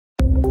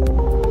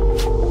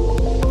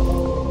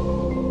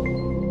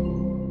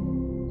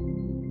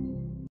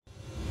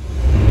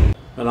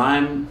Well,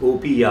 I'm O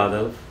P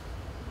Yadava.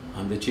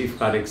 I'm the Chief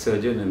Cardiac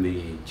Surgeon and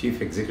the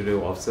Chief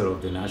Executive Officer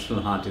of the National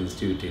Heart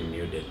Institute in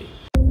New Delhi.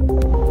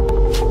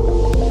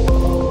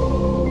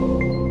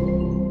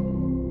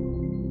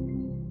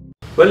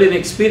 Well, in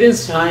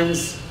experienced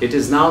times, it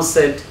is now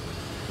said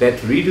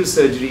that redo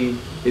surgery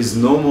is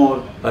no more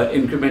an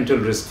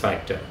incremental risk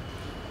factor.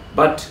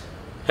 But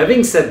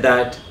having said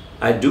that,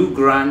 I do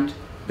grant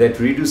that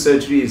redo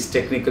surgery is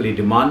technically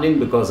demanding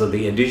because of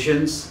the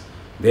adhesions.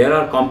 There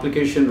are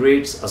complication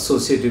rates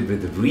associated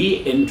with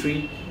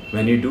re-entry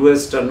when you do a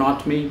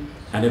sternotomy,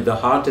 and if the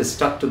heart is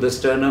stuck to the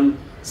sternum,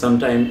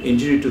 sometimes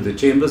injury to the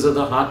chambers of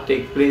the heart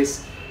take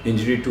place.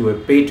 Injury to a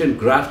patent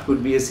graft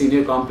could be a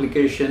senior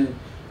complication,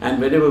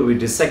 and whenever we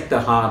dissect the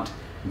heart,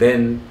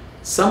 then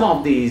some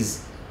of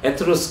these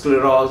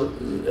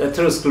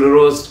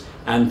atherosclerosed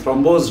and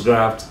thrombosed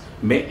grafts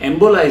may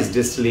embolize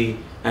distally,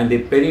 and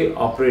the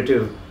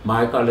perioperative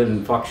myocardial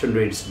infarction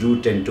rates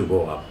do tend to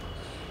go up.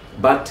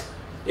 But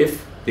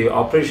if the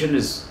operation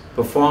is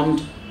performed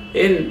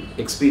in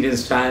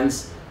experienced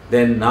hands,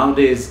 then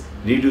nowadays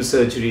redo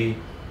surgery,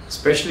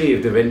 especially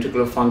if the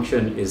ventricular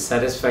function is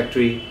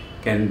satisfactory,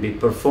 can be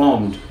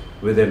performed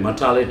with a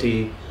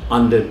mortality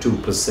under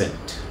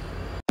 2%.